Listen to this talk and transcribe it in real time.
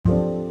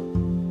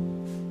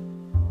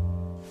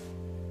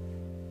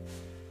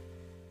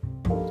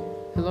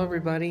Hello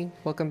everybody,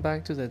 welcome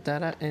back to the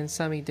Dada and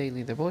Sammy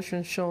Daily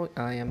Devotion Show.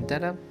 I am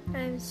Dada.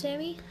 I'm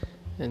Sammy.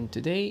 And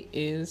today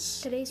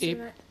is... Today's the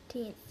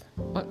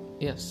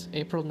 19th.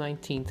 April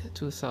 19th,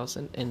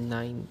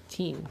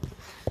 2019.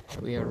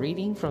 We are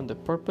reading from the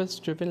Purpose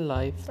Driven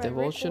Life By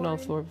Devotional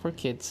Rick for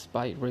Kids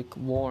by Rick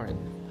Warren.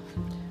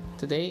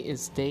 Today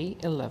is day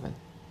 11.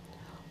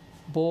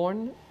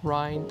 Born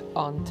right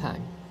on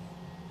time.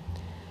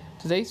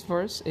 Today's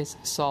verse is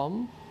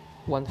Psalm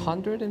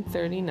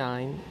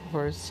 139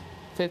 verse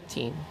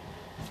 15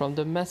 from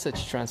the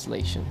Message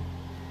translation.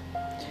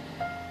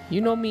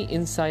 You know me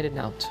inside and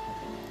out.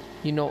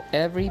 You know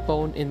every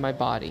bone in my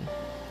body.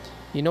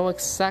 You know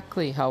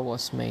exactly how I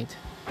was made,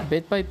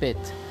 bit by bit,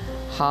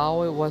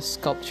 how it was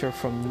sculptured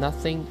from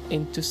nothing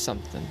into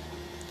something.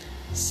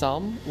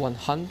 Psalm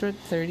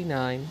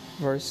 139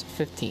 verse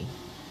 15.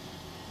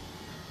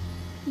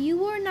 You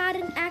were not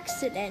an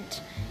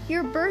accident.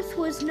 Your birth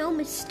was no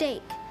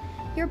mistake.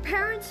 Your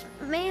parents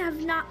may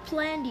have not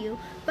planned you,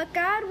 but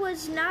God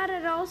was not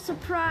at all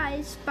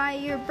surprised by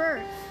your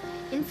birth.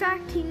 In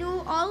fact, He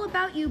knew all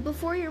about you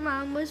before your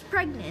mom was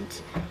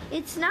pregnant.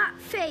 It's not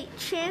fate,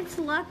 chance,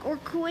 luck, or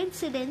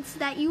coincidence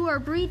that you are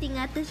breathing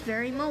at this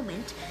very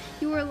moment.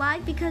 You are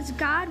alive because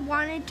God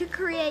wanted to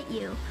create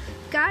you.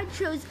 God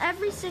chose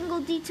every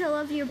single detail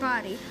of your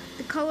body,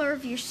 the color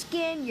of your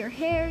skin, your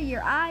hair,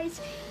 your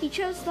eyes. He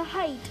chose the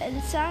height and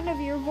the sound of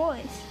your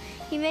voice.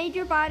 He made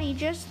your body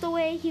just the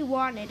way He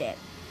wanted it.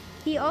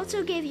 He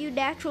also gave you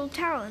natural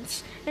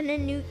talents and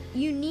a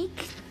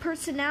unique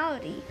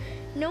personality.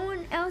 No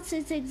one else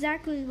is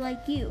exactly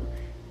like you.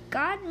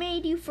 God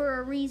made you for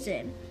a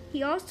reason.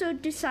 He also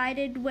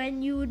decided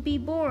when you would be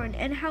born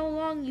and how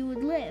long you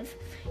would live.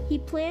 He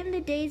planned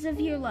the days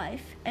of your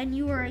life, and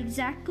you are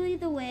exactly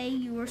the way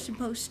you were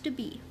supposed to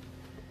be.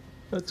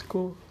 That's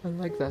cool. I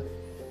like that.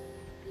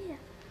 Yeah.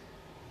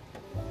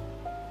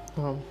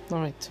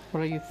 Alright.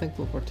 What are you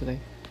thankful for today?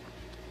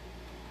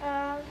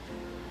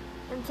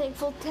 I'm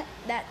thankful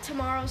that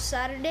tomorrow's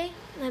Saturday.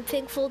 I'm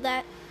thankful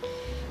that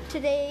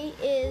today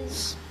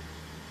is...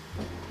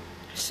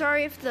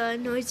 Sorry if the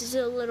noise is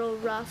a little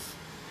rough.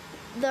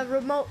 The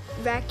remote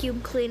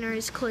vacuum cleaner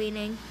is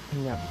cleaning.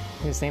 Yeah.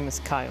 His name is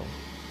Kyle.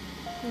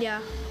 Yeah.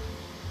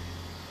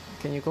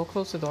 Can you go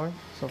close the door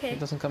so Okay. it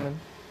doesn't come in?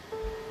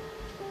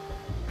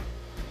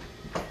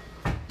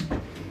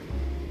 There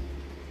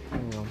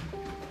you go.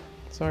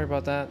 Sorry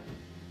about that.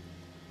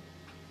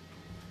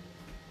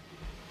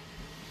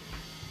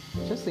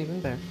 Just leave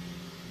him there.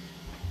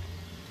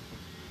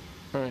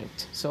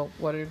 Alright, so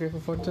what are you grateful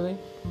for today?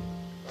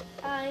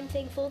 I'm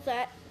thankful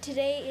that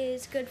today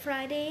is Good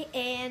Friday,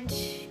 and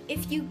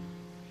if you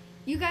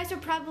guys are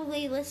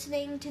probably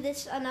listening to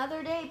this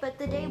another day, but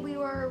the day we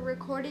were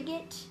recording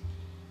it,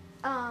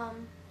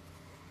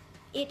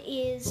 it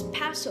is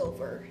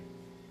Passover.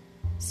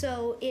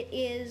 So it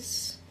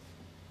is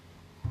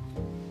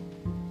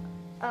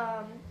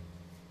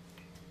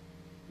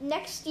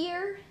next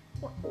year,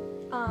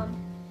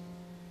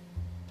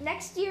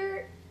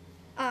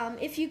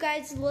 if you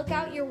guys look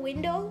out your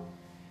window,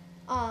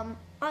 on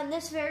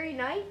this very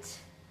night,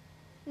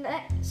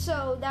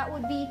 so that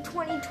would be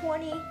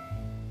 2020,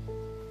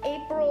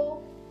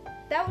 April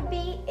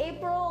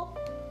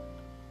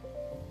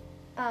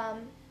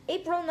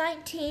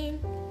 19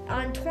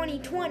 on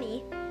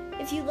 2020,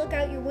 if you look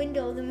out your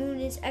window, the moon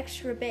is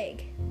extra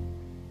big.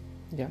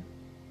 Yeah.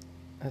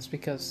 That's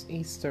because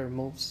Easter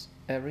moves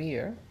every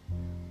year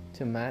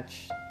to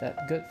match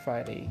that Good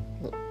Friday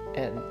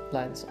and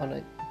lands on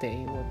a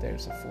day where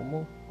there's a full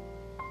moon.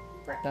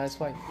 Right. That's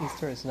why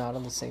Easter is not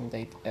on the same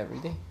date every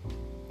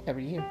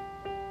year.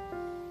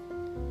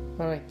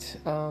 Alright,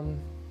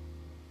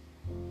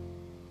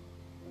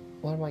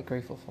 what am I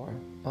grateful for?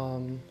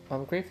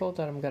 I'm grateful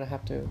that I'm gonna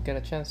have to get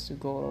a chance to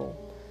go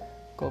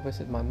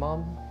visit my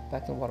mom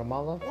back in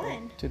Guatemala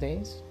When? for 2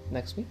 days,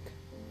 next week.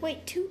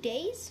 Wait, 2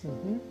 days?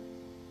 Mm-hmm.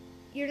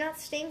 You're not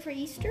staying for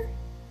Easter?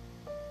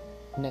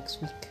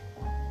 Next week.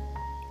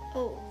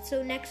 Oh,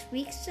 so next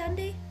week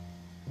Sunday?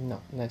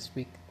 No, next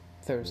week,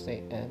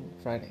 Thursday and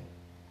Friday.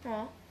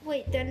 Oh,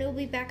 wait, then you'll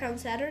be back on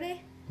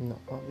Saturday? No,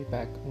 I'll be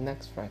back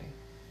next Friday.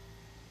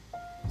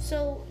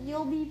 So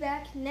you'll be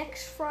back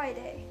next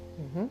Friday.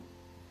 Mm-hmm.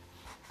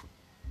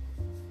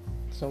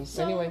 So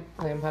anyway,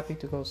 I am happy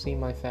to go see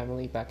my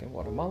family back in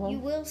Guatemala. You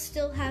will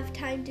still have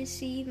time to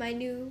see my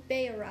new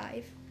bay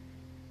arrive,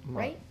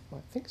 right? I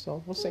think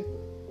so. We'll see.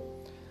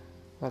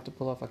 I'll have to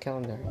pull off a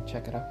calendar and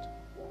check it out.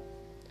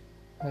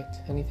 Right.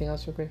 Anything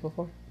else you're grateful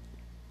for?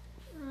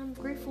 I'm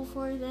grateful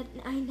for that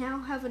I now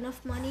have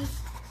enough money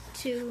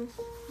to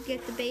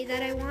get the bay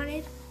that I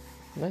wanted.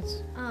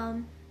 Nice.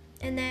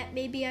 And that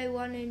maybe I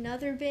want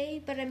another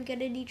bay, but I'm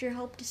gonna need your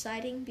help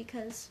deciding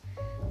because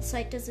the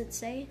site doesn't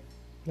say.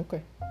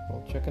 Okay.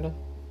 We'll check it out.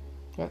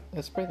 Alright,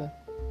 let's pray then.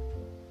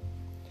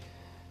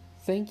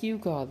 Thank you,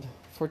 God,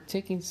 for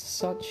taking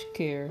such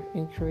care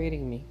in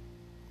creating me.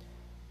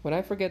 When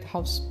I forget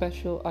how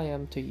special I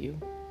am to you,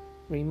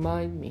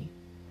 remind me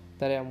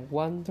that I am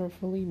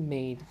wonderfully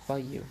made by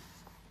you.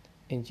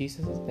 In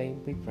Jesus'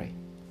 name we pray.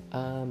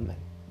 Amen.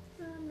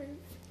 Amen.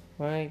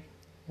 Alright,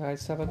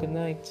 Guys, have a good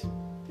night.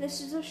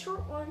 This is a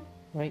short one.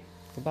 Right.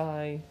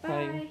 Goodbye.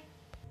 Bye.